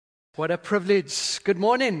What a privilege. Good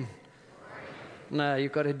morning. No,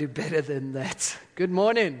 you've got to do better than that. Good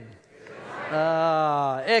morning.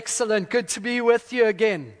 Excellent. Good to be with you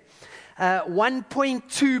again.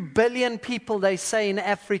 1.2 billion people, they say, in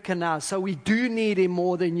Africa now. So we do need him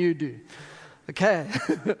more than you do. Okay.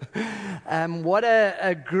 What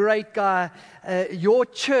a great guy. Your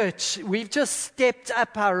church, we've just stepped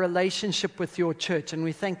up our relationship with your church, and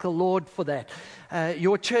we thank the Lord for that.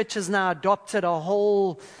 Your church has now adopted a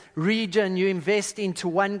whole region. You invest into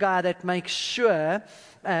one guy that makes sure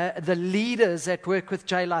the leaders that work with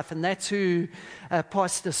J-Life, and that's who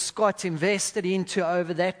Pastor Scott invested into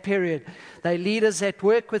over that period. They're leaders that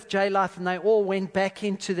work with J-Life, and they all went back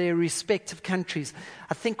into their respective countries.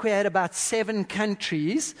 I think we had about 7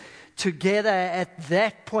 countries together at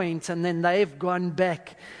that point, and then they've gone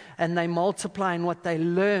back and they're multiplying what they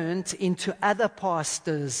learned into other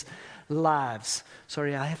pastors' lives.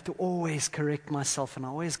 Sorry, I have to always correct myself, and I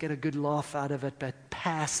always get a good laugh out of it, but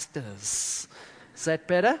pastors. Is that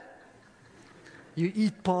better? You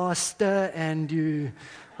eat pasta and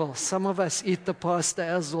some of us eat the pasta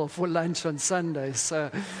as well for lunch on Sundays. So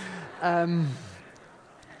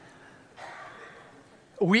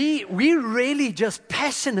we really just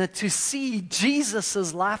passionate to see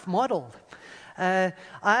Jesus' life modeled.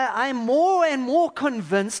 I'm more and more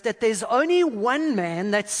convinced that there's only one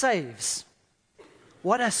man that saves.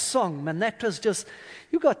 What a song, man. That was just,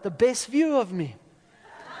 you got the best view of me.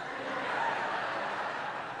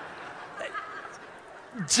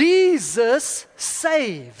 Jesus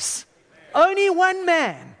saves. Only one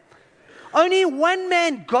man. Only one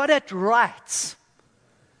man got it right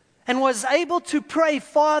and was able to pray,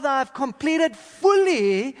 Father, I've completed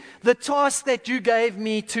fully the task that you gave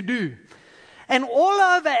me to do. And all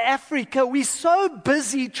over Africa, we're so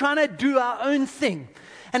busy trying to do our own thing.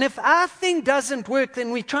 And if our thing doesn't work,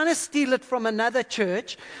 then we're trying to steal it from another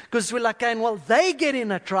church because we're like going, well, they get in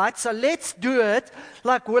it right, so let's do it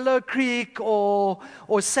like Willow Creek or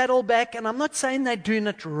Saddleback. And I'm not saying they're doing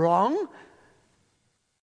it wrong.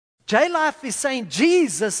 J-Life is saying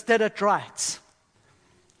Jesus did it right.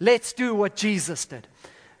 Let's do what Jesus did.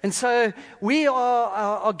 And so we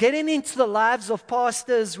are getting into the lives of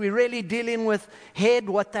pastors. We're really dealing with head,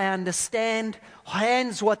 what they understand,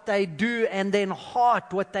 hands, what they do, and then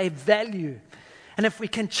heart, what they value. And if we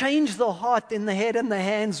can change the heart, then the head and the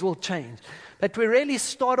hands will change. But we really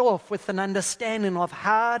start off with an understanding of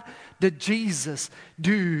how did Jesus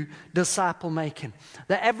do disciple making.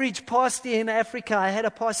 The average pastor in Africa, I had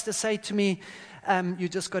a pastor say to me, you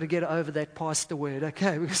just got to get over that pastor word,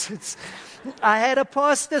 okay? Because I had a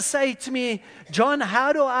pastor say to me, John,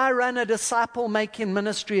 how do I run a disciple-making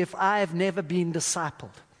ministry if I have never been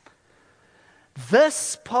discipled?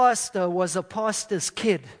 This pastor was a pastor's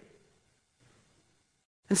kid.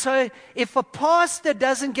 And so if a pastor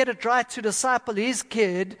doesn't get it right to disciple his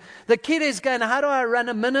kid, the kid is going, how do I run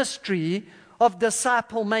a ministry of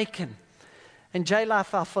disciple-making? And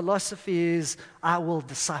J-Life, our philosophy is, I will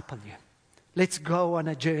disciple you. Let's go on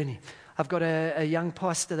a journey. I've got a young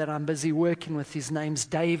pastor that I'm busy working with. His name's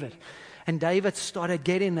David. And David started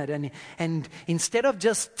getting it. And instead of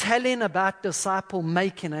just telling about disciple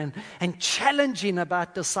making and challenging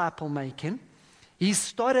about disciple making, he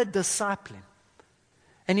started discipling.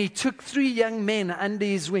 And he took 3 young men under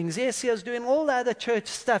his wings. Yes, he was doing all the other church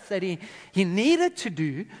stuff that he needed to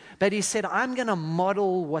do, but he said, I'm going to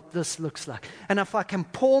model what this looks like. And if I can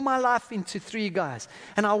pour my life into 3 guys.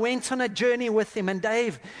 And I went on a journey with him, and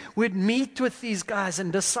Dave would meet with these guys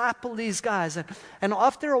and disciple these guys. And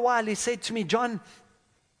after a while, he said to me, John,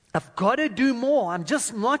 I've got to do more. I'm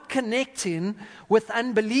just not connecting with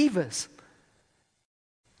unbelievers.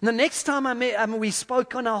 The next time I met him, we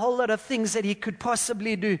spoke on a whole lot of things that he could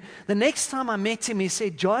possibly do. The next time I met him, he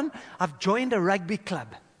said, John, I've joined a rugby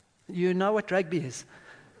club. You know what rugby is?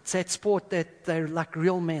 It's that sport that they're like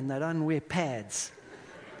real men. They don't wear pads.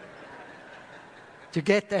 Do you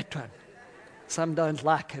get that one? Some don't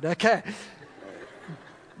like it, okay.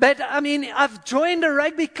 But, I've joined a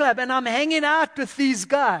rugby club and I'm hanging out with these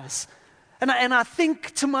guys. And I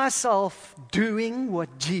think to myself, doing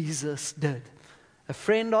what Jesus did. A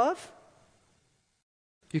friend of?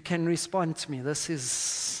 You can respond to me. This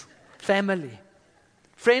is family.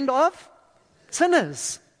 Friend of?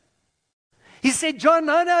 Sinners. He said, John,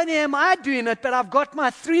 not only am I doing it, but I've got my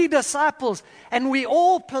 3 disciples, and we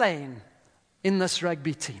all playing in this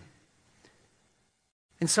rugby team.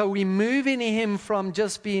 And so we're moving him from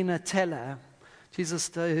just being a teller. Jesus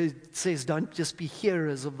says, don't just be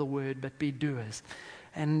hearers of the word, but be doers.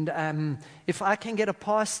 And if I can get a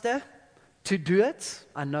pastor to do it,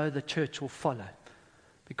 I know the church will follow.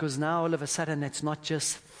 Because now all of a sudden it's not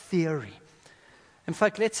just theory. In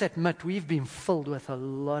fact, let's admit we've been filled with a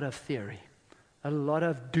lot of theory, a lot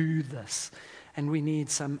of do this, and we need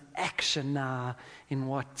some action now in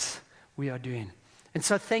what we are doing. And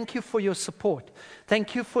so thank you for your support.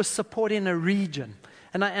 Thank you for supporting a region.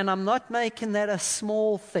 And I'm not making that a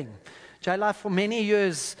small thing. J-Life, for many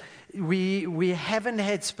years, we haven't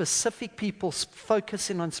had specific people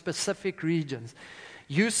focusing on specific regions.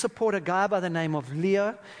 You support a guy by the name of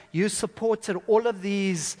Leo. You supported all of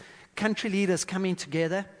these country leaders coming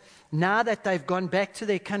together. Now that they've gone back to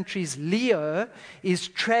their countries, Leo is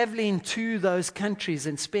traveling to those countries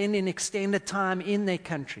and spending extended time in their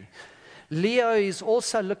country. Leo is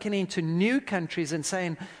also looking into new countries and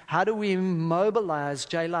saying, how do we mobilize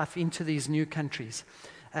J-Life into these new countries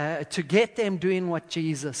to get them doing what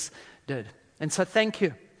Jesus did? And so thank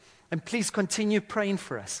you. And please continue praying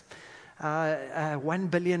for us. 1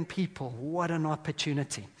 billion people, what an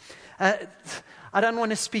opportunity. I don't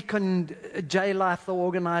want to speak on J-Life, the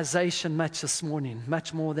organization, much this morning,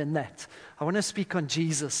 much more than that. I want to speak on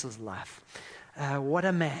Jesus' life. What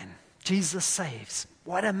a man. Jesus saves.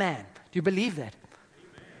 What a man. Do you believe that?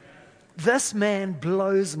 Amen. This man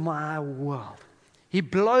blows my world. He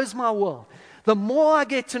blows my world. The more I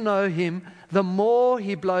get to know him, the more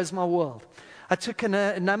he blows my world. I took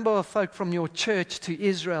a number of folk from your church to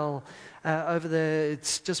Israel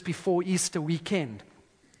it's just before Easter weekend.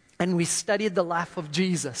 And we studied the life of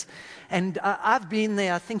Jesus. And I've been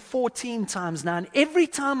there, I think, 14 times now. And every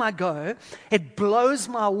time I go, it blows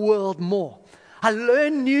my world more. I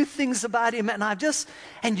learn new things about him,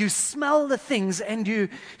 and you smell the things, and you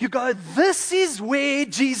go, this is where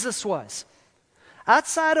Jesus was.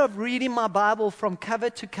 Outside of reading my Bible from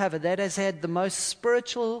cover to cover, that has had the most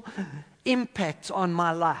spiritual impact on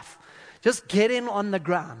my life. Just getting on the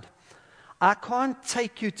ground. I can't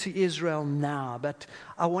take you to Israel now, but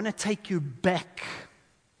I want to take you back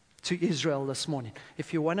to Israel this morning.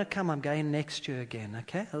 If you want to come, I'm going next year again,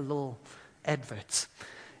 okay? A little adverts.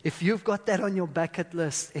 If you've got that on your bucket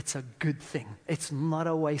list, it's a good thing. It's not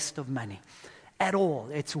a waste of money at all.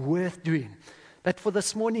 It's worth doing. But for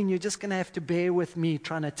this morning, you're just going to have to bear with me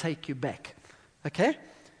trying to take you back. Okay?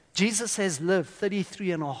 Jesus has lived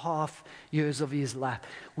 33 and a half years of his life.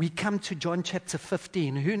 We come to John chapter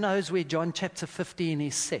 15. Who knows where John chapter 15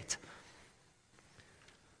 is set?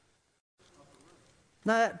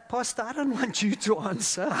 No, Pastor, I don't want you to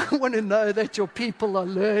answer. I want to know that your people are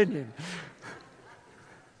learning.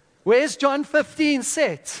 Where's John 15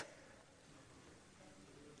 set?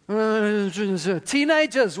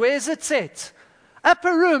 Teenagers, where's it set?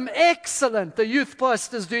 Upper room, excellent. The youth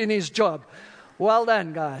pastor's doing his job. Well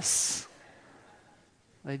done, guys.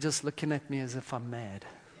 They're just looking at me as if I'm mad.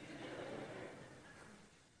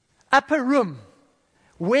 Upper room.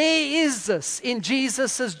 Where is this in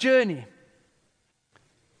Jesus' journey?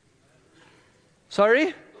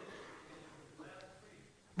 Sorry?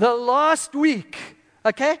 The last week.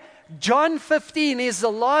 Okay? John 15 is the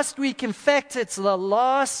last week. In fact, it's the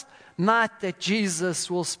last night that Jesus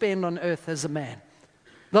will spend on earth as a man.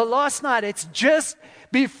 The last night, it's just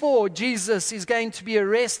before Jesus is going to be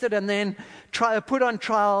arrested and then put on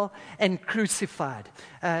trial and crucified.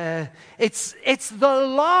 It's the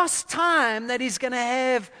last time that he's going to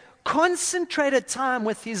have concentrated time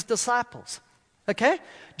with his disciples. Okay?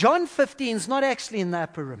 John 15 is not actually in the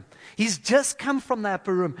upper room. He's just come from the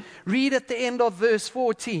upper room. Read at the end of verse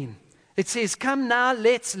 14. It says, come now,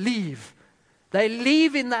 let's leave. They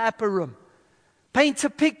leave in the upper room. Paint a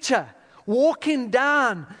picture. Walking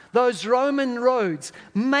down those Roman roads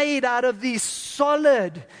made out of these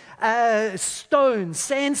solid stones,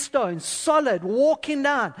 sandstones, solid, walking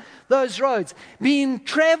down those roads, being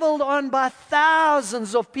traveled on by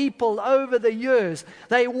thousands of people over the years.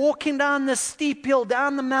 They're walking down the steep hill,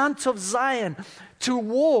 down the Mount of Zion,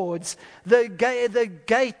 towards the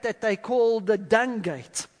gate that they call the Dung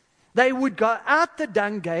Gate. They would go out the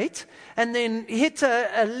Dung Gate and then hit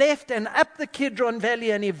a left and up the Kidron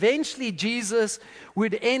Valley, and eventually Jesus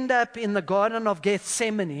would end up in the Garden of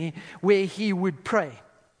Gethsemane where he would pray.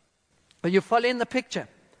 Are you following the picture?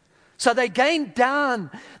 So they going down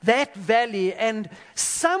that valley, and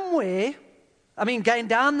somewhere, going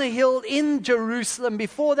down the hill in Jerusalem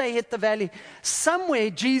before they hit the valley, somewhere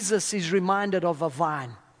Jesus is reminded of a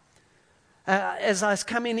vine. As I was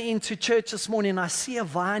coming into church this morning, I see a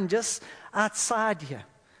vine just outside here.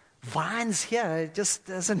 Vines here, it just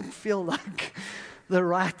doesn't feel like the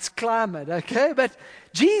right climate, okay? But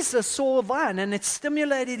Jesus saw a vine, and it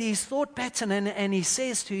stimulated his thought pattern, and he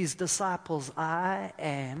says to his disciples, I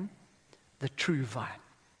am the true vine,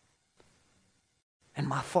 and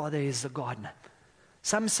my Father is the gardener.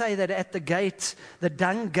 Some say that at the gate, the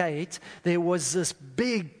dung gate, there was this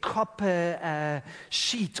big copper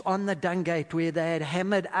sheet on the dung gate where they had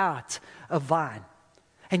hammered out a vine.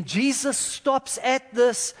 And Jesus stops at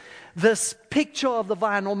this picture of the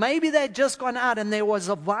vine, or maybe they'd just gone out and there was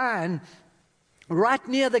a vine right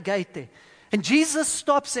near the gate there. And Jesus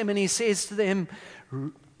stops them and he says to them,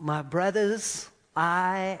 my brothers,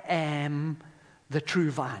 I am the true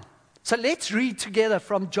vine. So let's read together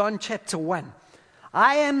from John chapter 1.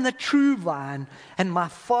 I am the true vine, and my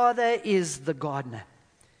Father is the gardener.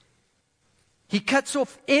 He cuts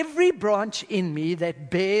off every branch in me that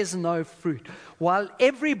bears no fruit, while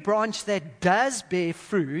every branch that does bear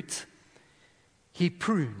fruit, he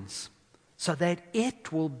prunes, so that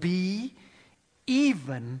it will be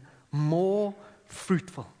even more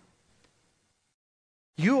fruitful.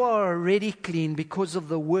 You are already clean because of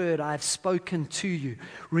the word I have spoken to you.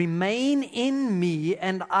 Remain in me,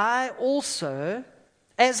 and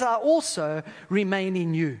as I also remain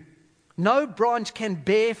in you. No branch can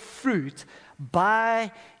bear fruit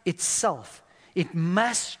by itself. It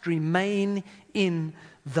must remain in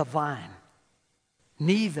the vine.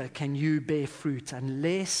 Neither can you bear fruit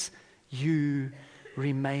unless you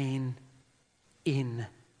remain in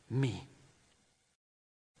me.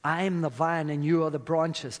 I am the vine and you are the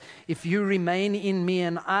branches. If you remain in me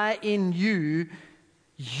and I in you,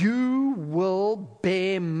 you will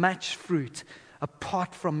bear much fruit.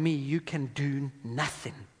 Apart from me, you can do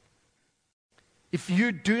nothing. If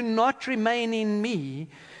you do not remain in me,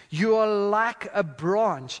 you are like a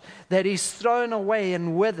branch that is thrown away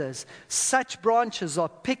and withers. Such branches are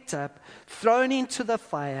picked up, thrown into the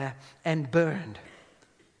fire, and burned.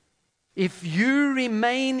 If you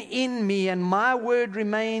remain in me and my word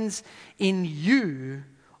remains in you,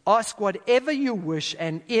 ask whatever you wish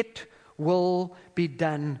and it will be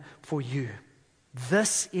done for you.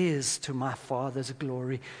 This is to my Father's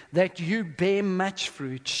glory, that you bear much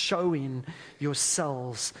fruit, showing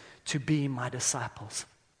yourselves to be my disciples.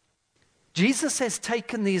 Jesus has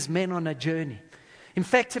taken these men on a journey. In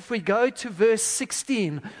fact, if we go to verse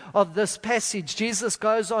 16 of this passage, Jesus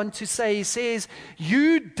goes on to say, he says,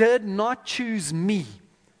 you did not choose me.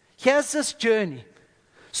 Here's this journey.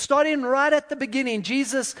 Starting right at the beginning,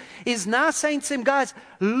 Jesus is now saying to them, guys,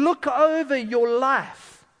 look over your life.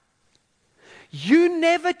 You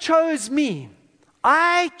never chose me.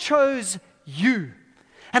 I chose you.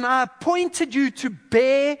 And I appointed you to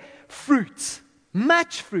bear fruit,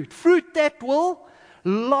 much fruit, fruit that will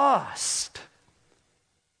last.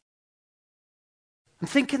 I'm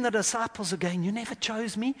thinking the disciples are going, you never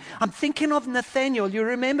chose me. I'm thinking of Nathanael. You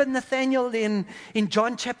remember Nathanael in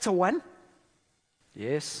John chapter 1?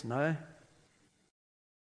 Yes, no.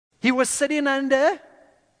 He was sitting under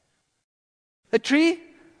a tree,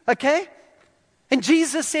 okay? And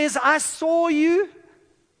Jesus says, I saw you.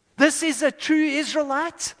 This is a true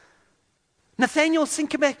Israelite. Nathanael's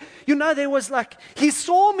thinking back, there was he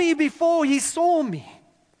saw me before he saw me.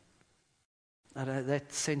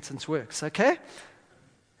 That sentence works, okay?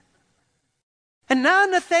 And now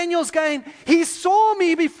Nathanael's going, he saw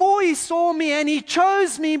me before he saw me, and he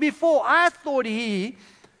chose me before I thought he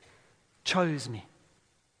chose me.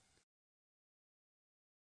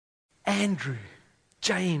 Andrew,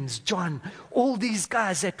 James, John, all these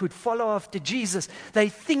guys that would follow after Jesus, they're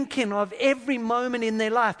thinking of every moment in their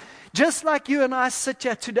life. Just like you and I sit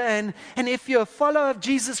here today, and if you're a follower of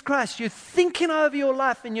Jesus Christ, you're thinking over your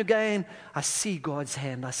life and you're going, I see God's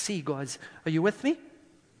hand, I see God's... Are you with me?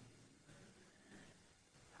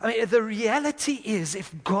 I mean, the reality is,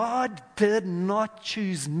 if God did not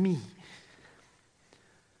choose me,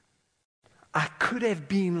 I could have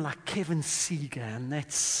been like Kevin Seeger, and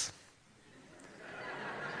that's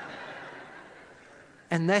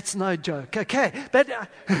no joke, okay? But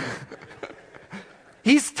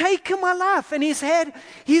He's taken my life and He's had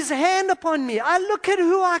His hand upon me. I look at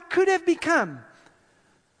who I could have become.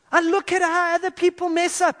 I look at how other people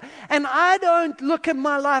mess up, and I don't look at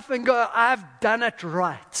my life and go, I've done it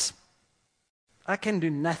right. I can do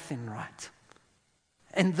nothing right.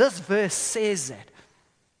 And this verse says that.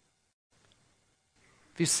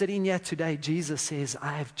 If you're sitting here today, Jesus says,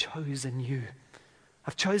 I have chosen you.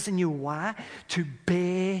 I've chosen you. Why? To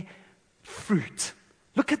bear fruit.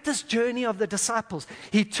 Look at this journey of the disciples.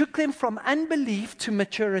 He took them from unbelief to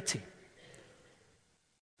maturity.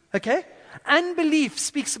 Okay? Unbelief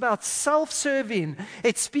speaks about self-serving.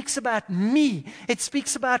 It speaks about me. It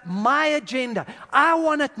speaks about my agenda. I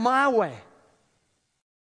want it my way.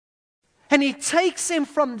 And He takes them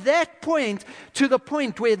from that point to the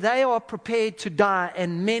point where they are prepared to die,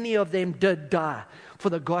 and many of them did die for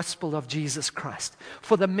the gospel of Jesus Christ,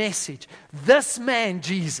 for the message. This man,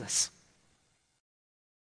 Jesus,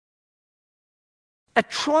 A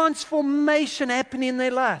transformation happening in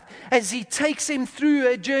their life as he takes them through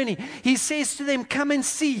a journey. He says to them, come and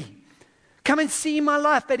see. Come and see my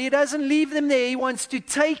life. But he doesn't leave them there. He wants to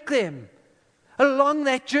take them along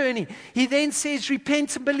that journey. He then says,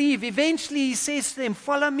 repent and believe. Eventually he says to them,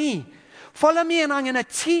 follow me. Follow me and I'm going to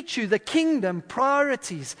teach you the kingdom,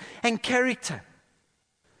 priorities, and character.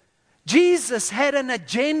 Jesus had an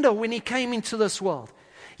agenda when he came into this world.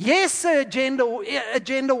 Yes, the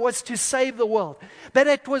agenda was to save the world, but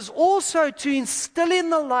it was also to instill in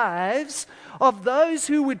the lives of those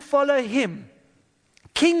who would follow him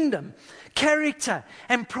kingdom, character,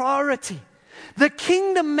 and priority. The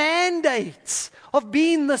kingdom mandates of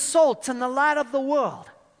being the salt and the light of the world.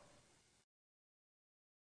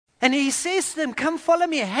 And he says to them, come follow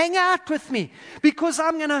me, hang out with me, because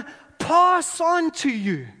I'm going to pass on to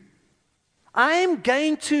you. I'm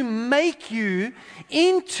going to make you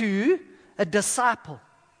into a disciple.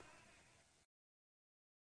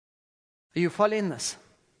 Are you following this?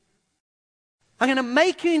 I'm going to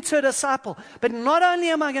make you into a disciple. But not only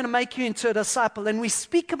am I going to make you into a disciple, and we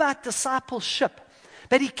speak about discipleship,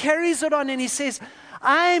 but he carries it on and he says,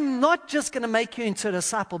 I'm not just going to make you into a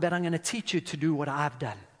disciple, but I'm going to teach you to do what I've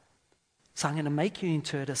done. So I'm going to make you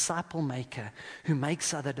into a disciple maker who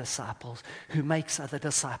makes other disciples, who makes other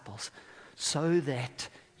disciples, so that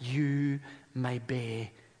you may bear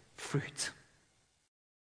fruit.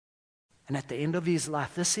 And at the end of his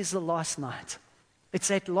life, this is the last night. It's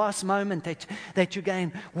that last moment that you're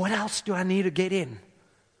going, what else do I need to get in?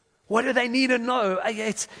 What do they need to know?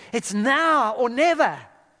 It's now or never.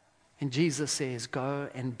 And Jesus says, go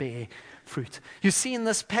and bear fruit. You see in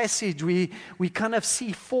this passage, we kind of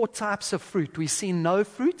see 4 types of fruit. We see no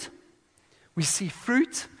fruit. We see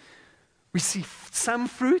fruit. We see some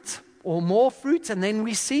fruit or more fruit. And then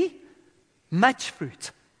we see much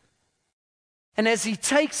fruit. And as he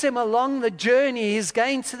takes them along the journey, he's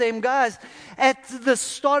going to them, guys, at the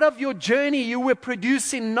start of your journey, you were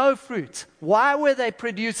producing no fruit. Why were they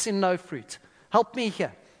producing no fruit? Help me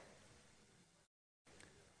here.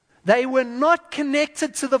 They were not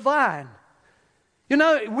connected to the vine. You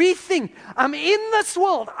know, we think, I'm in this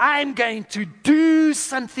world, I'm going to do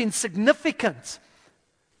something significant.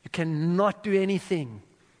 You cannot do anything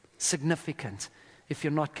significant if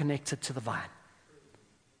you're not connected to the vine.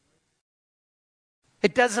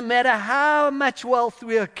 It doesn't matter how much wealth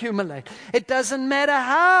we accumulate. It doesn't matter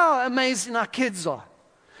how amazing our kids are.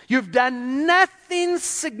 You've done nothing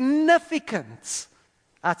significant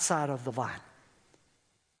outside of the vine.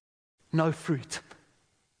 No fruit.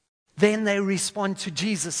 Then they respond to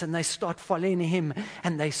Jesus and they start following him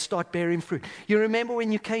and they start bearing fruit. You remember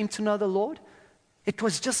when you came to know the Lord? It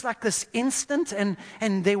was just like this instant and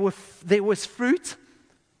there was fruit.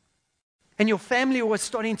 And your family was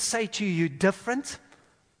starting to say to you, you're different.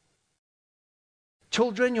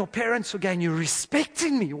 Children, your parents were going, you're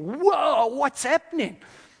respecting me. Whoa, what's happening?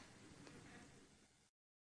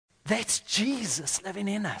 That's Jesus living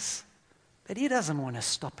in us. But he doesn't want to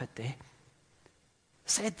stop it there.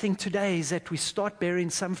 Sad thing today is that we start bearing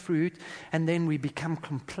some fruit and then we become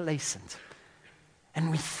complacent.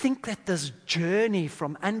 And we think that this journey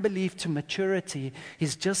from unbelief to maturity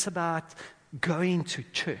is just about going to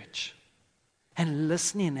church and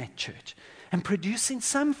listening at church and producing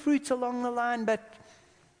some fruit along the line, but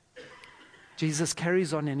Jesus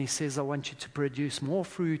carries on and he says, I want you to produce more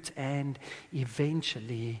fruit and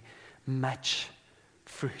eventually much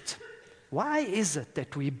fruit. Why is it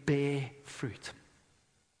that we bear fruit?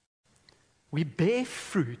 We bear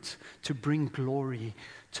fruit to bring glory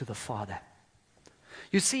to the Father.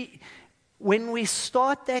 You see, when we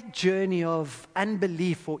start that journey of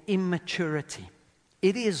unbelief or immaturity,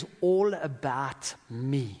 it is all about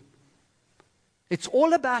me. It's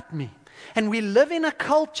all about me. And we live in a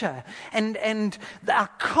culture, and our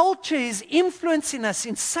culture is influencing us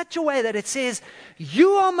in such a way that it says,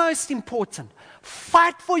 you are most important.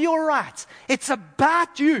 Fight for your rights. It's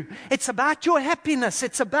about you. It's about your happiness.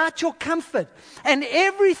 It's about your comfort. And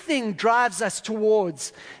everything drives us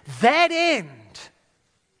towards that end.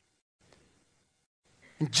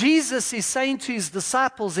 And Jesus is saying to his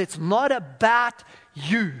disciples, it's not about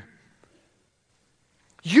you.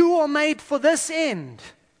 You are made for this end,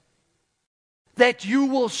 that you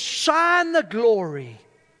will shine the glory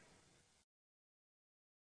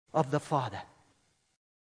of the Father.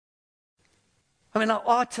 I mean, an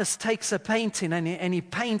artist takes a painting and he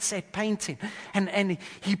paints that painting and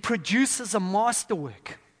he produces a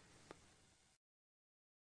masterwork.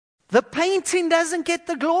 The painting doesn't get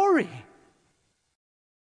the glory.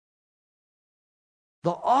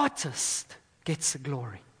 The artist gets the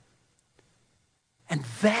glory. And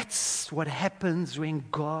that's what happens when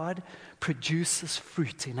God produces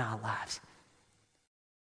fruit in our lives.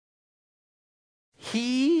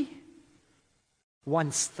 He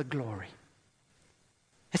wants the glory.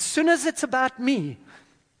 As soon as it's about me,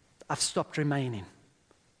 I've stopped remaining.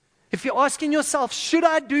 If you're asking yourself, should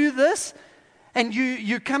I do this? And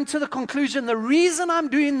you come to the conclusion, the reason I'm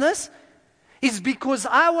doing this is because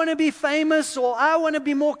I want to be famous, or I want to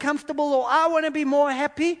be more comfortable, or I want to be more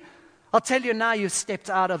happy, I'll tell you now, you've stepped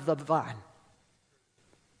out of the vine.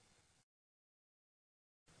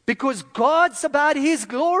 Because God's about His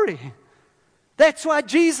glory. That's why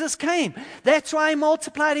Jesus came. That's why He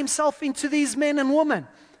multiplied Himself into these men and women.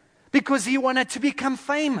 Because He wanted to become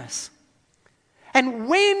famous. And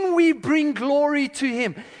when we bring glory to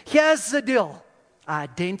Him, here's the deal. I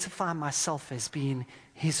identify myself as being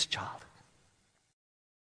His child.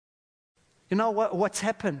 You know what's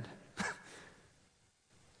happened?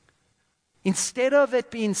 Instead of it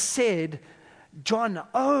being said, John,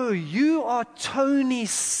 oh, you are Tony's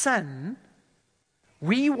son,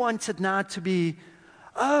 we want it now to be,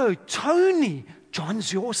 oh, Tony,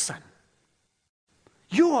 John's your son.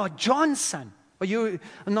 You are John's son. Or you,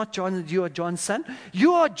 not John, you are John's son.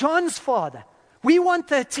 You are John's father. We want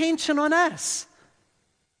the attention on us.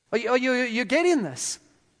 Are you getting this?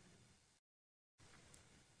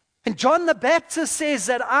 And John the Baptist says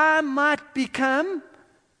that I might become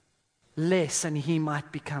less and he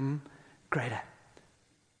might become greater.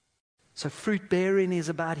 So fruit bearing is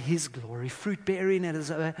about His glory. Fruit bearing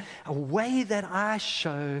is a way that I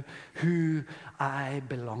show who I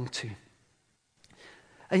belong to.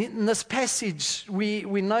 In this passage, we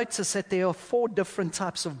notice that there are 4 different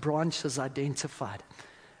types of branches identified.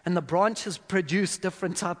 And the branches produce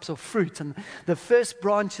different types of fruit. And the first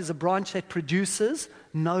branch is a branch that produces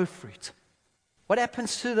no fruit. What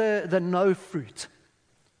happens to the no fruit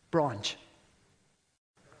branch?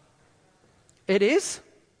 It is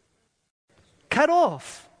cut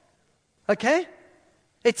off. Okay?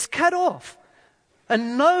 It's cut off. A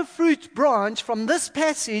no fruit branch from this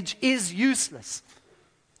passage is useless.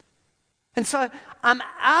 And so I'm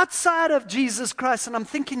outside of Jesus Christ and I'm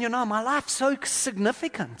thinking, my life's so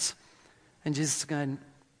significant. And Jesus is going,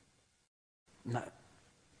 no,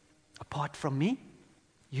 apart from me,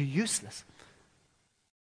 you're useless.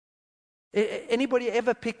 Anybody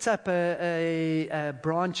ever picked up a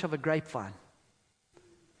branch of a grapevine?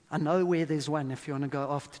 I know where there's one if you want to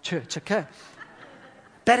go after church, okay?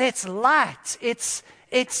 But it's light. It's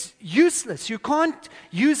useless. You can't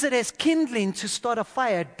use it as kindling to start a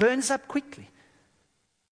fire. It burns up quickly.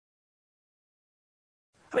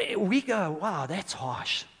 I mean, we go, wow, that's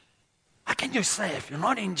harsh. How can you say if you're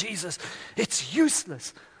not in Jesus, it's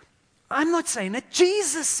useless? I'm not saying it.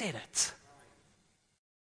 Jesus said it.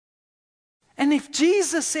 And if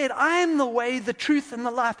Jesus said, I am the way, the truth, and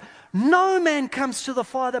the life, no man comes to the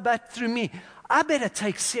Father but through me, I better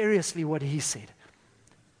take seriously what He said.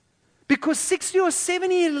 Because 60 or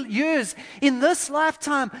 70 years in this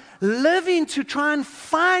lifetime, living to try and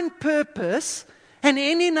find purpose and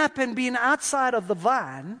ending up and being outside of the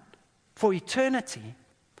vine for eternity.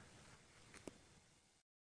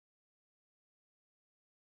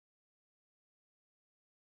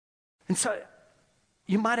 And so,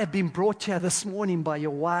 you might have been brought here this morning by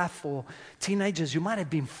your wife or teenagers. You might have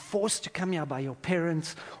been forced to come here by your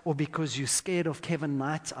parents or because you're scared of Kevin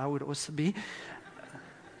Knight. I would also be.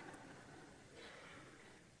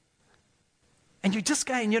 And you're just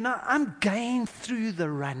going, I'm going through the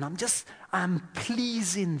run. I'm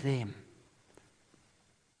pleasing them.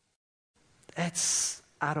 That's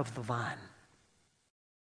out of the vine.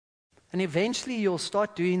 And eventually you'll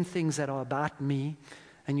start doing things that are about me.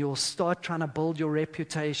 And you'll start trying to build your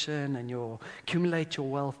reputation and you'll accumulate your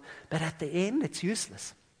wealth. But at the end, it's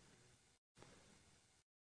useless.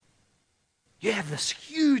 You have this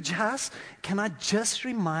huge house. Can I just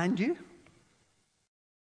remind you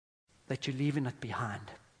that you're leaving it behind?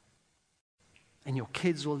 And your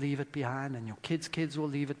kids will leave it behind, and your kids' will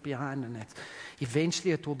leave it behind. And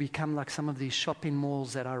eventually it will become like some of these shopping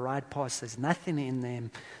malls that I ride past. There's nothing in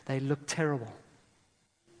them. They look terrible.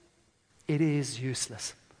 It is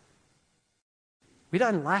useless. We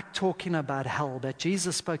don't like talking about hell, but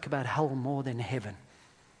Jesus spoke about hell more than heaven.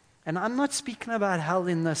 And I'm not speaking about hell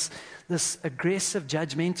in this aggressive,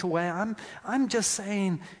 judgmental way. I'm just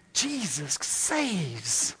saying Jesus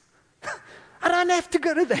saves. I don't have to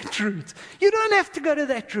go to that route. You don't have to go to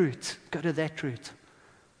that route. Go to that route.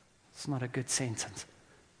 It's not a good sentence.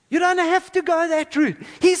 You don't have to go that route.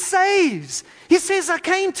 He saves. He says, I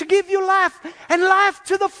came to give you life and life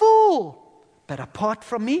to the full. But apart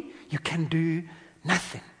from me, you can do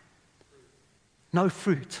nothing. No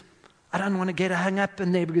fruit. I don't want to get hung up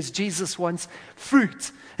in there because Jesus wants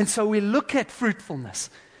fruit. And so we look at fruitfulness.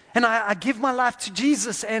 And I give my life to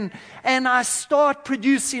Jesus and I start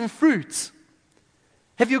producing fruit.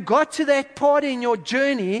 Have you got to that part in your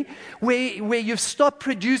journey where you've stopped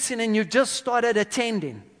producing and you've just started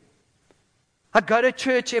attending? I go to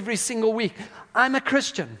church every single week. I'm a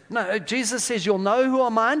Christian. No, Jesus says you'll know who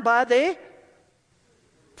are mine by their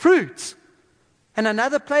fruits. And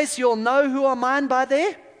another place you'll know who are mine by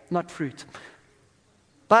their, not fruit,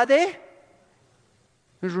 by their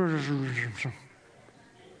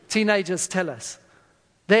teenagers tell us.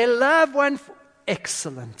 They love one for,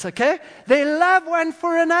 excellent, okay? They love one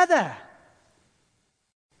for another.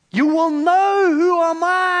 You will know who are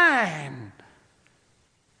mine.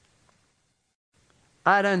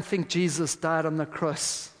 I don't think Jesus died on the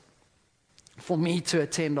cross for me to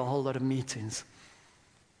attend a whole lot of meetings.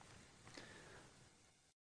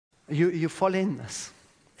 You following this?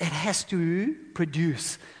 It has to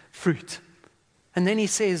produce fruit. And then he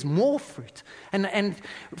says more fruit. And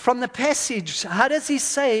from the passage, how does he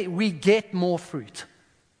say we get more fruit?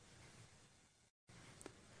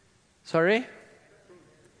 Sorry?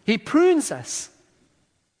 He prunes us.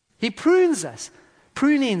 He prunes us.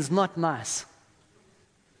 Pruning's not nice.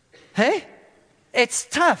 Hey? It's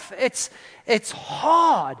tough. It's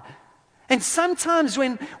hard. And sometimes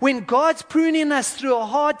when God's pruning us through a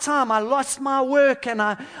hard time, I lost my work and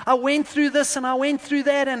I went through this and I went through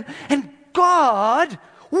that and God,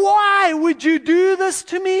 why would you do this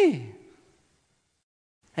to me?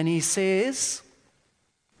 And he says,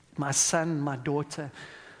 my son, my daughter,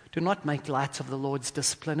 do not make light of the Lord's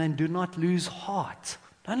discipline and do not lose heart.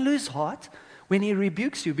 Don't lose heart when he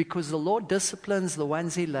rebukes you, because the Lord disciplines the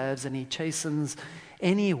ones he loves and he chastens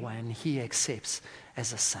anyone he accepts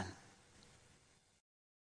as a son.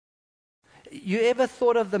 You ever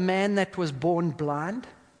thought of the man that was born blind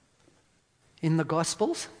in the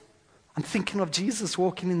Gospels? I'm thinking of Jesus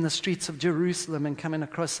walking in the streets of Jerusalem and coming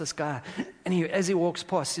across this guy. And as he walks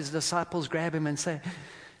past, his disciples grab him and say,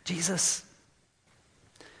 Jesus,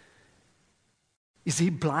 is he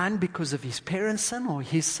blind because of his parents' sin or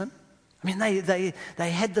his sin? I mean, they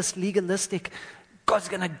had this legalistic, God's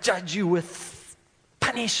going to judge you with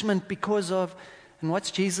punishment because of... And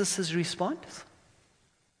what's Jesus' response?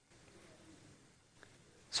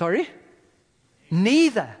 Sorry?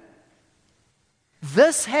 Neither.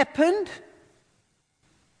 This happened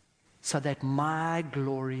so that my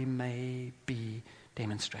glory may be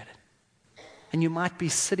demonstrated. And you might be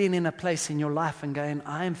sitting in a place in your life and going,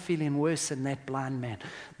 I am feeling worse than that blind man.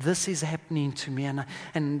 This is happening to me,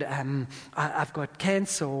 and I've got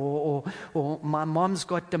cancer, or my mom's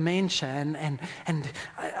got dementia, and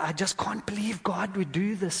I just can't believe God would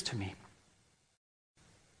do this to me.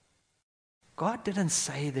 God didn't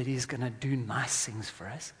say that he's going to do nice things for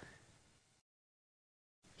us.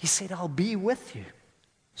 He said, I'll be with you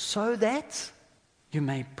so that you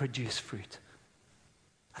may produce fruit.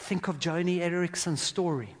 I think of Joni Erickson's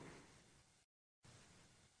story.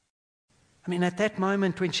 I mean, at that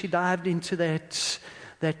moment when she dived into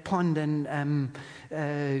that pond and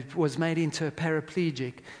was made into a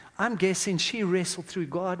paraplegic, I'm guessing she wrestled through,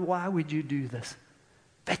 God, why would you do this?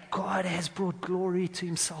 That God has brought glory to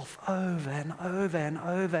himself over and over and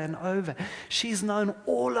over and over. She's known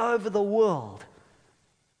all over the world.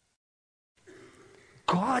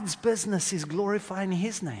 God's business is glorifying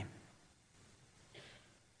his name.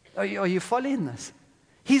 Are you following this?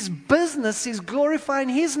 His business is glorifying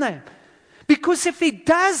his name. Because if he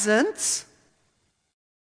doesn't,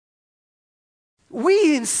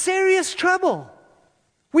 we're in serious trouble.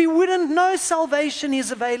 We wouldn't know salvation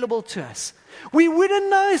is available to us. We wouldn't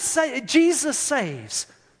know Jesus saves.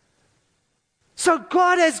 So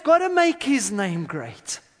God has got to make his name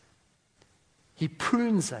great. He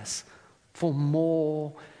prunes us for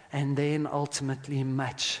more and then ultimately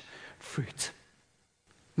much fruit.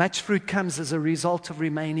 Much fruit comes as a result of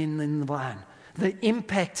remaining in the vine. The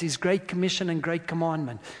impact is Great Commission and Great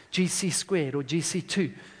Commandment, GC squared or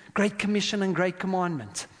GC2. Great Commission and Great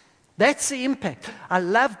Commandment. That's the impact. I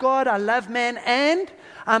love God, I love man, and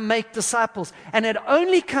I make disciples. And it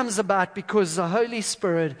only comes about because the Holy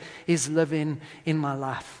Spirit is living in my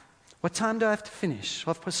life. What time do I have to finish?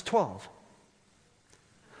 12:30.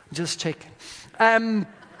 Just checking.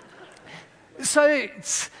 So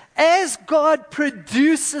as God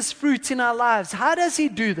produces fruit in our lives, how does he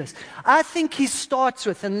do this? I think he starts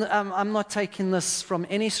with, and I'm not taking this from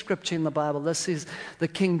any scripture in the Bible. This is the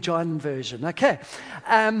King John version. Okay.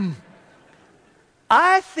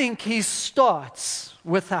 I think he starts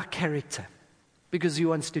with our character because he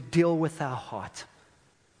wants to deal with our heart.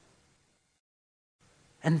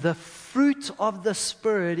 And the fruit of the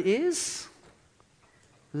Spirit is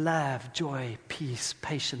love, joy, peace,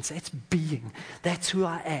 patience. That's being. That's who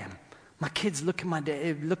I am. My kids look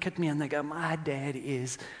at me and they go, my dad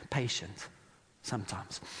is patient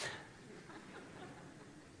sometimes.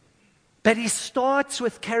 But he starts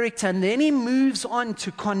with character and then he moves on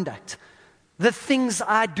to conduct. The things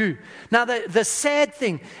I do. Now, the sad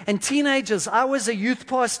thing, and teenagers, I was a youth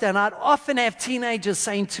pastor and I'd often have teenagers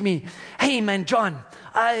saying to me, hey man, John,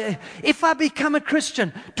 if I become a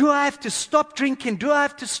Christian, do I have to stop drinking? Do I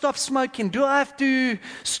have to stop smoking? Do I have to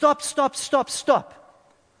stop?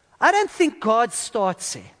 I don't think God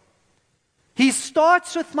starts there. He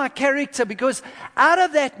starts with my character because out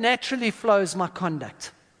of that naturally flows my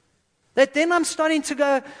conduct. That then I'm starting to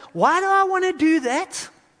go, why do I want to do that?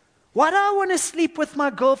 Why do I want to sleep with my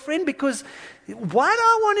girlfriend? Because why do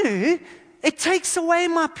I want to? It takes away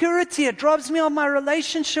my purity. It robs me of my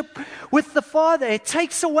relationship with the Father. It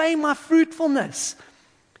takes away my fruitfulness.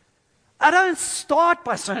 I don't start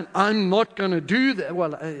by saying, I'm not going to do that.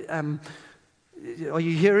 Well, are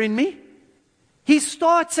you hearing me? He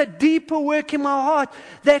starts a deeper work in my heart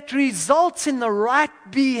that results in the right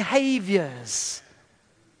behaviors.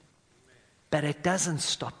 But it doesn't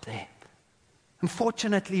stop there.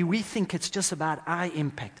 Unfortunately, we think it's just about our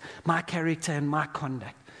impact, my character and my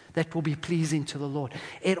conduct that will be pleasing to the Lord.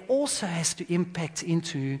 It also has to impact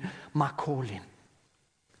into my calling.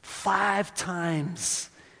 5 times,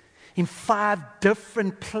 in 5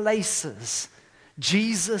 different places,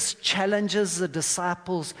 Jesus challenges the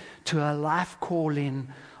disciples to a life calling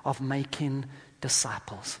of making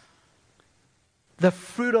disciples. The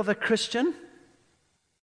fruit of a Christian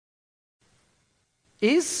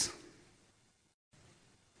is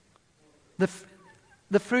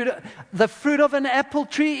the fruit of an apple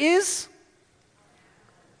tree is,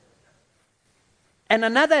 and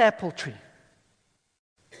another apple tree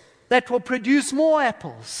that will produce more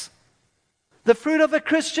apples. The fruit of a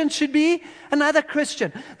Christian should be another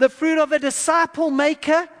Christian. The fruit of a disciple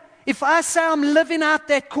maker, if I say I'm living out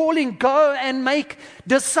that calling, go and make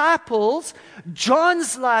disciples,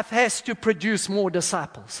 John's life has to produce more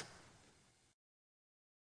disciples.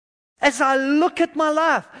 As I look at my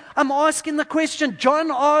life, I'm asking the question, John,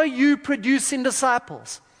 are you producing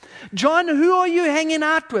disciples? John, who are you hanging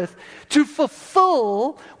out with to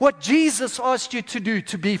fulfill what Jesus asked you to do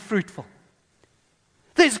to be fruitful?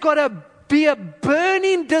 There's got to be a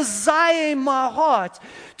burning desire in my heart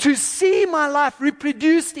to see my life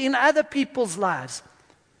reproduced in other people's lives.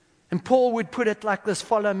 And Paul would put it like this,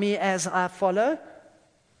 follow me as I follow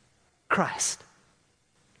Christ.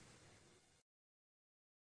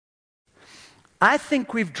 I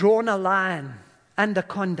think we've drawn a line under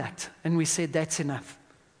conduct and we said that's enough.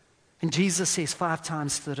 And Jesus says 5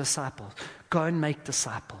 times to the disciples, go and make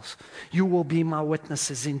disciples. You will be my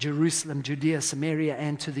witnesses in Jerusalem, Judea, Samaria,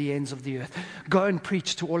 and to the ends of the earth. Go and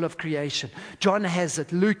preach to all of creation. John has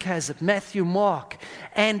it, Luke has it, Matthew, Mark,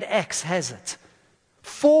 and Acts has it.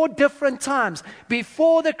 4 different times,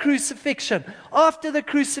 before the crucifixion, after the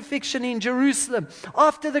crucifixion in Jerusalem,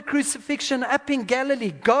 after the crucifixion up in Galilee.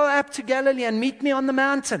 Go up to Galilee and meet me on the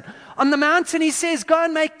mountain. On the mountain he says, go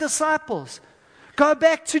and make disciples. Go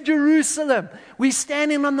back to Jerusalem. We're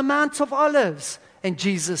standing on the Mount of Olives. And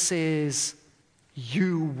Jesus says,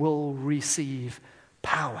 you will receive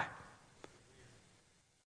power.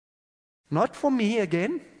 Not for me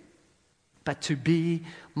again, but to be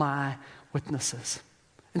my witnesses.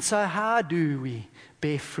 And so how do we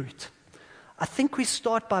bear fruit? I think we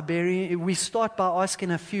start by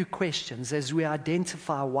asking a few questions as we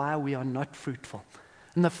identify why we are not fruitful.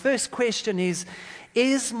 And the first question is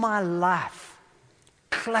my life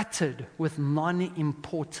cluttered with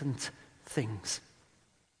non-important things?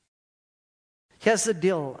 Here's the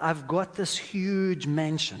deal. I've got this huge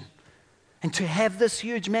mansion. And to have this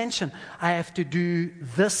huge mansion, I have to do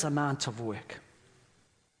this amount of work.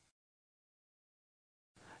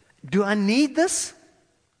 Do I need this?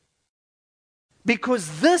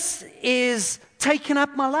 Because this is taking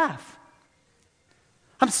up my life.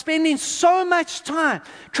 I'm spending so much time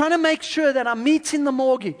trying to make sure that I'm meeting the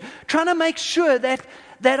mortgage, trying to make sure that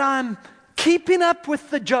I'm keeping up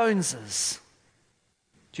with the Joneses.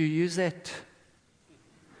 Do you use that?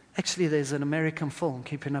 Actually, there's an American film,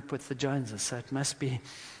 Keeping Up with the Joneses, so it must be.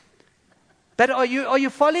 But are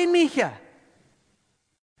you following me here?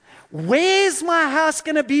 Where's my house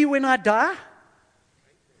going to be when I die?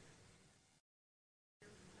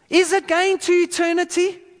 Is it going to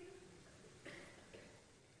eternity?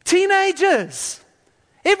 Teenagers,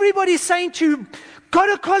 everybody's saying to you, go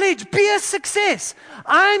to college, be a success.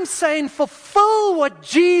 I'm saying fulfill what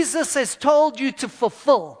Jesus has told you to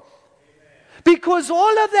fulfill. because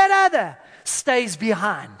all of that other stays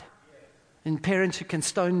behind. And parents, you can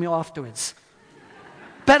stone me afterwards.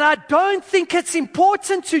 But I don't think it's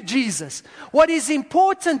important to Jesus. What is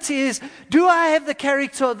important is, do I have the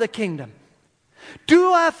character of the kingdom?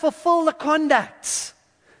 Do I fulfill the conducts,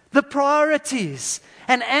 the priorities,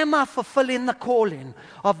 and am I fulfilling the calling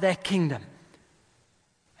of that kingdom?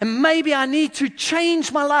 And maybe I need to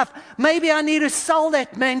change my life. Maybe I need to sell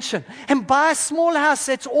that mansion and buy a small house.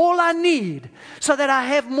 That's all I need, so that I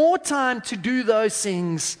have more time to do those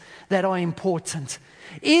things that are important.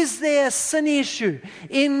 Is there a sin issue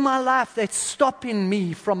in my life that's stopping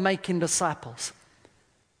me from making disciples?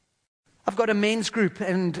 I've got a men's group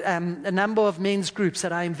and a number of men's groups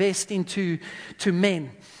that I invest into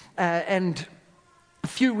men. And a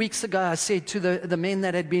few weeks ago, I said to the men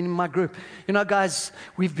that had been in my group, you know, guys,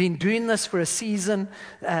 we've been doing this for a season,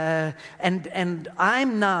 and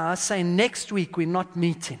I'm now saying next week we're not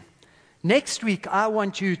meeting. Next week, I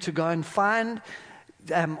want you to go and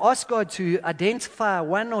ask God to identify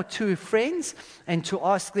one or two friends and to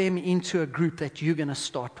ask them into a group that you're going to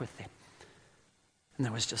start with them. And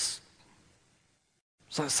that was just,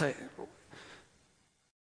 so I say,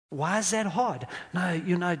 why is that hard? No,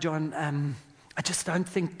 you know, John, I just don't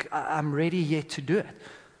think I'm ready yet to do it.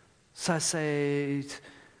 So I say,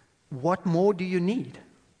 what more do you need?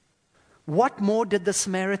 What more did the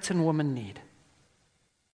Samaritan woman need?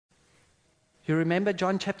 You remember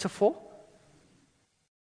John chapter 4?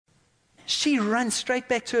 She runs straight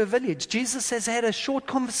back to her village. Jesus has had a short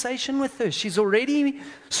conversation with her. She's already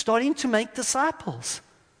starting to make disciples.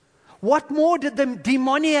 What more did the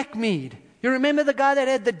demoniac need? You remember the guy that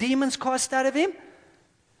had the demons cast out of him?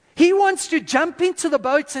 He wants to jump into the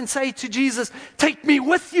boats and say to Jesus, take me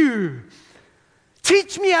with you.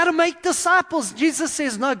 Teach me how to make disciples. Jesus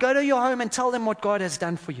says, no, go to your home and tell them what God has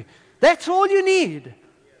done for you. That's all you need.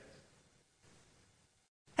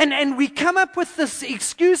 And we come up with this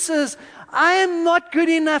excuses, I am not good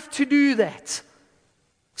enough to do that.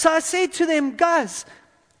 So I said to them, guys,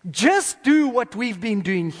 just do what we've been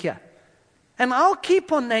doing here. And I'll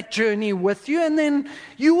keep on that journey with you, and then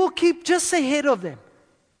you will keep just ahead of them.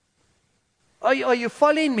 Are you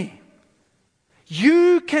following me?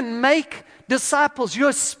 You can make disciples. You're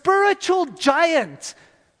a spiritual giant.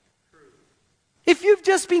 If you've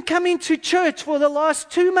just been coming to church for the last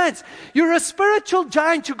 2 months, you're a spiritual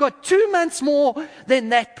giant. You've got 2 months more than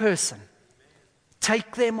that person.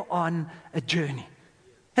 Take them on a journey.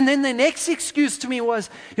 And then the next excuse to me was,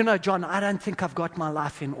 you know, John, I don't think I've got my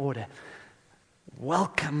life in order.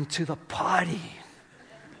 Welcome to the party.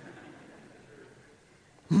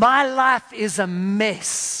 My life is a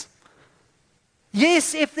mess.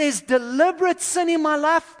 Yes, if there's deliberate sin in my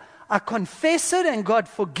life, I confess it and God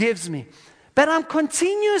forgives me. But I'm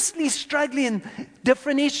continuously struggling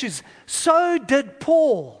different issues. So did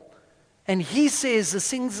Paul. And he says,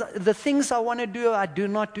 the things I want to do, I do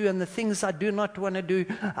not do. And the things I do not want to do,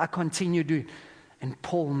 I continue doing. And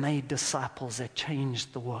Paul made disciples that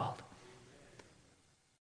changed the world.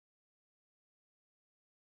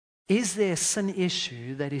 Is there a sin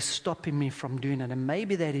issue that is stopping me from doing it? And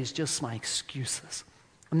maybe that is just my excuses.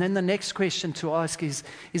 And then the next question to ask is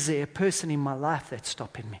there a person in my life that's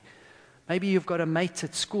stopping me? Maybe you've got a mate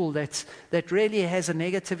at school that really has a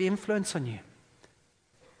negative influence on you.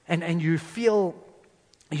 And you feel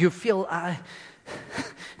if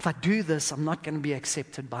I do this, I'm not going to be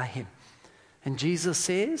accepted by him. And Jesus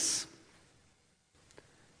says,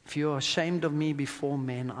 if you're ashamed of me before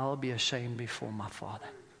men, I'll be ashamed before my Father.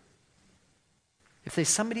 If there's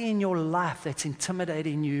somebody in your life that's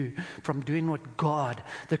intimidating you from doing what God,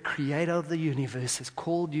 the creator of the universe, has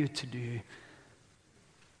called you to do,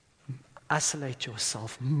 isolate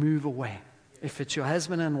yourself, move away. If it's your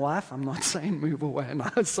husband and wife, I'm not saying move away and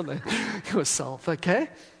isolate yourself, okay?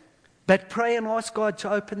 But pray and ask God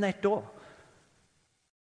to open that door.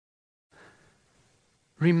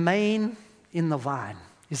 Remain in the vine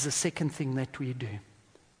is the second thing that we do.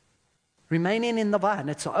 Remaining in the vine,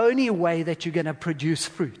 it's the only way that you're going to produce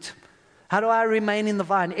fruit. How do I remain in the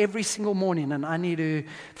vine? Every single morning, and I need to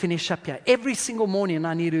finish up here. Every single morning,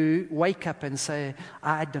 I need to wake up and say,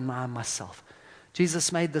 I deny myself.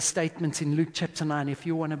 Jesus made the statement in Luke chapter 9, if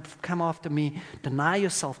you want to come after me, deny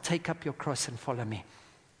yourself, take up your cross and follow me.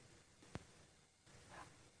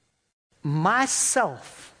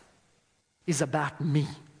 Myself is about me.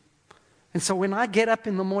 And so when I get up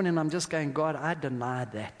in the morning, I'm just going, God, I deny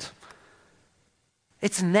that.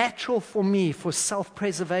 It's natural for me for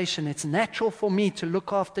self-preservation. It's natural for me to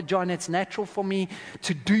look after John. It's natural for me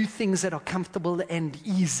to do things that are comfortable and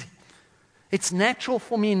easy. It's natural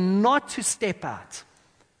for me not to step out.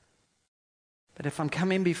 But if I'm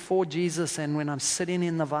coming before Jesus and when I'm sitting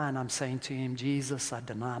in the vine, I'm saying to him, Jesus, I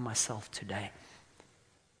deny myself today.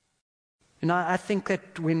 I think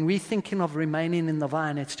that when we're thinking of remaining in the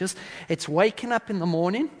vine, it's waking up in the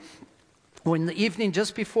morning or in the evening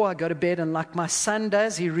just before I go to bed. And like my son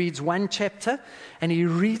does, he reads one chapter and he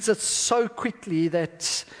reads it so quickly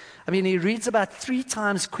that, he reads about 3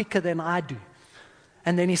 times quicker than I do.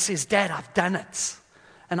 And then he says, Dad, I've done it.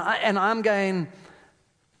 And I'm going,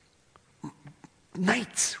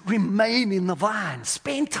 Nate, remain in the vine.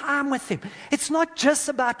 Spend time with him. It's not just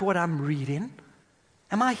about what I'm reading.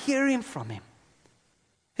 Am I hearing from him?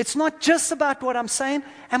 It's not just about what I'm saying.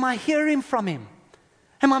 Am I hearing from him?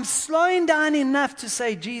 Am I slowing down enough to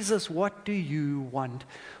say, Jesus, what do you want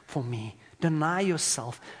for me? Deny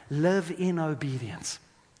yourself. Live in obedience.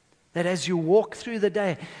 That as you walk through the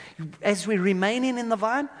day, as we're remaining in the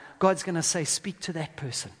vine, God's going to say, speak to that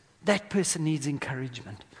person. That person needs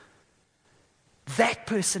encouragement. That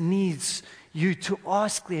person needs you to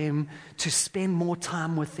ask them to spend more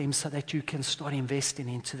time with them so that you can start investing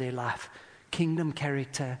into their life, kingdom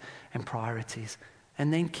character and priorities.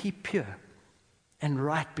 And then keep pure and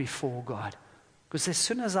right before God. Because as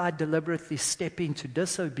soon as I deliberately step into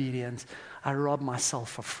disobedience, I rob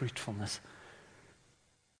myself of fruitfulness.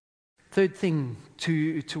 Third thing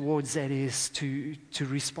towards that is to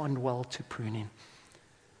respond well to pruning.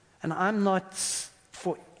 And I'm not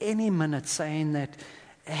for any minute saying that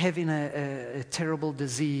having a terrible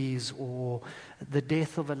disease or the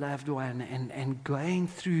death of a loved one and going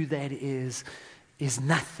through that is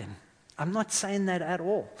nothing. I'm not saying that at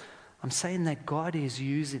all. I'm saying that God is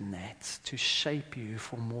using that to shape you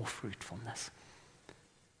for more fruitfulness.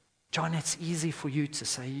 John, it's easy for you to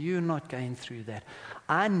say, you're not going through that.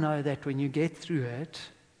 I know that when you get through it,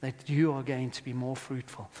 that you are going to be more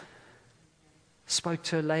fruitful. Spoke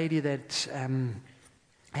to a lady that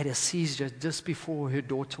had a seizure just before her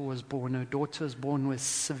daughter was born. Her daughter was born with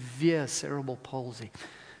severe cerebral palsy.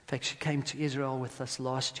 In fact, she came to Israel with us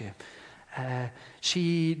last year.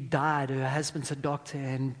 She died. Her husband's a doctor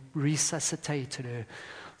and resuscitated her.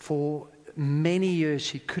 For many years,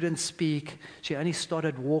 she couldn't speak. She only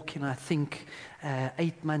started walking, I think,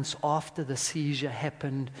 8 months after the seizure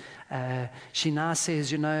happened. She now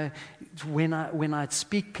says, when I'd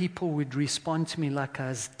speak, people would respond to me like I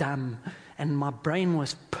was dumb. And my brain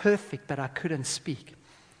was perfect, but I couldn't speak.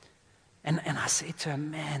 And I said to her,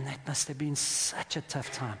 man, that must have been such a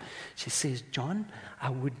tough time. She says, John,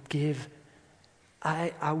 I'm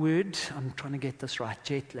trying to get this right,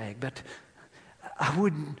 jet lag, but I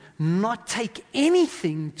would not take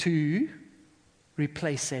anything to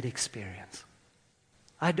replace that experience.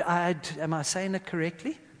 Am I saying it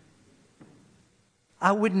correctly?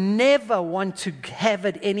 I would never want to have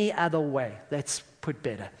it any other way. That's put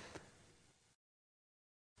better.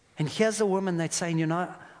 And here's a woman that's saying,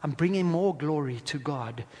 I'm bringing more glory to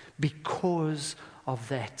God because of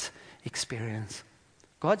that experience.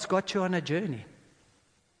 God's got you on a journey.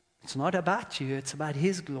 It's not about you, it's about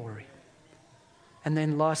His glory. And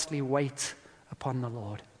then lastly, wait upon the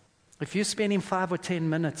Lord. If you're spending 5 or 10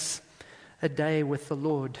 minutes a day with the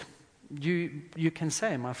Lord, you can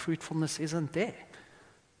say, my fruitfulness isn't there.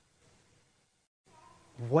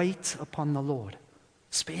 Wait upon the Lord.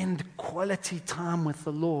 Spend quality time with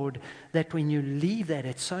the Lord, that when you leave that,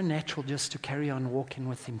 it's so natural just to carry on walking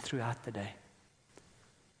with Him throughout the day.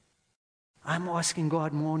 I'm asking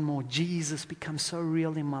God more and more, Jesus, become so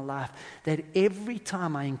real in my life that every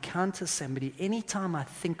time I encounter somebody, anytime I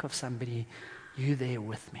think of somebody, you're there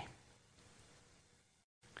with me.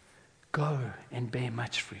 Go and bear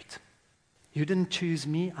much fruit. You didn't choose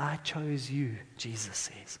me, I chose you, Jesus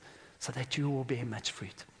says, so that you will bear much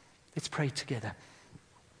fruit. Let's pray together.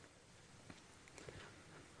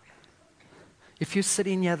 If you're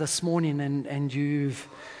sitting here this morning and you've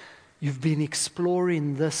been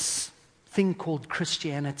exploring this thing called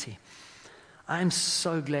Christianity, I'm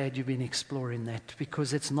so glad you've been exploring that,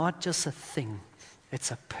 because it's not just a thing, it's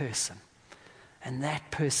a person. And that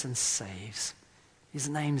person saves. His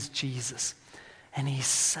name's Jesus. And He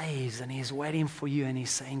saves, and He's waiting for you, and He's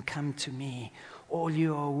saying, come to me. All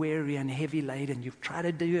you are weary and heavy laden. You've tried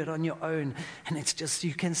to do it on your own, and it's just,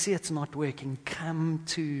 you can see it's not working. Come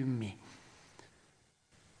to me.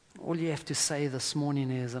 All you have to say this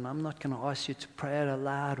morning is, and I'm not going to ask you to pray it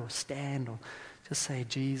aloud or stand, or just say,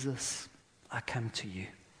 Jesus, I come to you.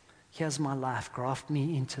 Here's my life. Graft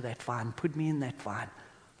me into that vine. Put me in that vine.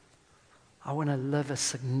 I want to live a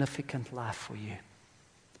significant life for you.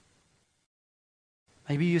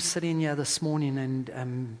 Maybe you're sitting here this morning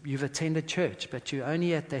and you've attended church, but you're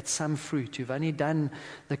only at that some fruit. You've only done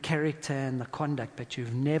the character and the conduct, but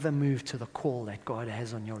you've never moved to the call that God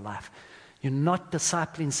has on your life. You're not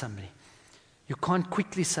discipling somebody. You can't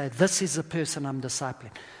quickly say, this is the person I'm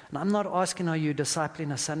discipling. And I'm not asking, are you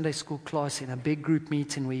discipling a Sunday school class in a big group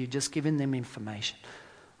meeting where you're just giving them information?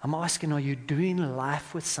 I'm asking, are you doing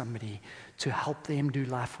life with somebody to help them do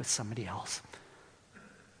life with somebody else?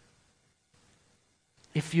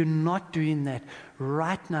 If you're not doing that,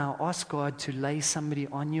 right now, ask God to lay somebody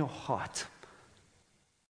on your heart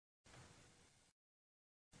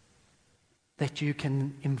that you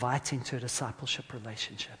can invite into a discipleship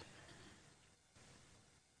relationship.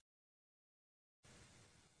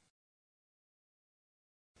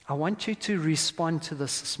 I want you to respond to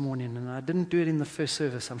this morning, and I didn't do it in the first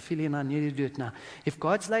service. I'm feeling I need to do it now. If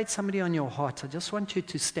God's laid somebody on your heart, I just want you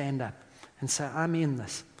to stand up and say, I'm in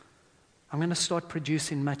this. I'm going to start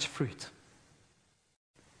producing much fruit.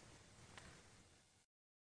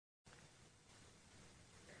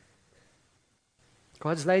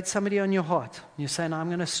 God's laid somebody on your heart. You're saying, I'm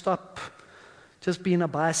going to stop just being a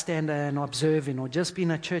bystander and observing, or just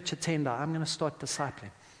being a church attender. I'm going to start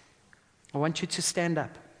discipling. I want you to stand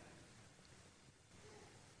up.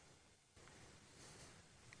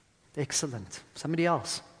 Excellent. Somebody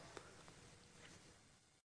else.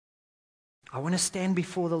 I want to stand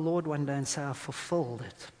before the Lord one day and say, I fulfilled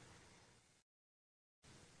it.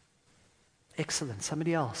 Excellent.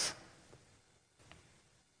 Somebody else.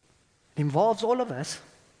 It involves all of us.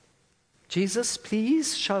 Jesus,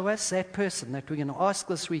 please show us that person that we're going to ask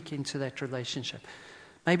this week into that relationship.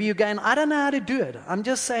 Maybe you're going, I don't know how to do it. I'm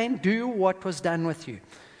just saying, do what was done with you.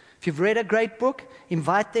 If you've read a great book,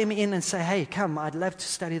 invite them in and say, hey, come, I'd love to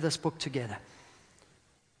study this book together.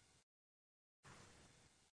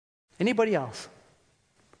 Anybody else?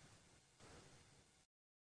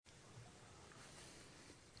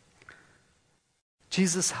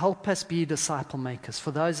 Jesus, help us be disciple makers.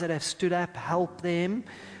 For those that have stood up, help them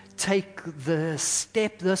take the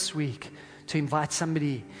step this week to invite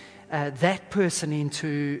somebody, that person,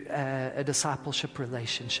 into a discipleship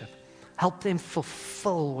relationship. Help them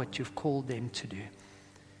fulfill what you've called them to do.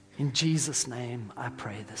 In Jesus' name, I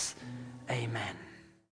pray this. Amen.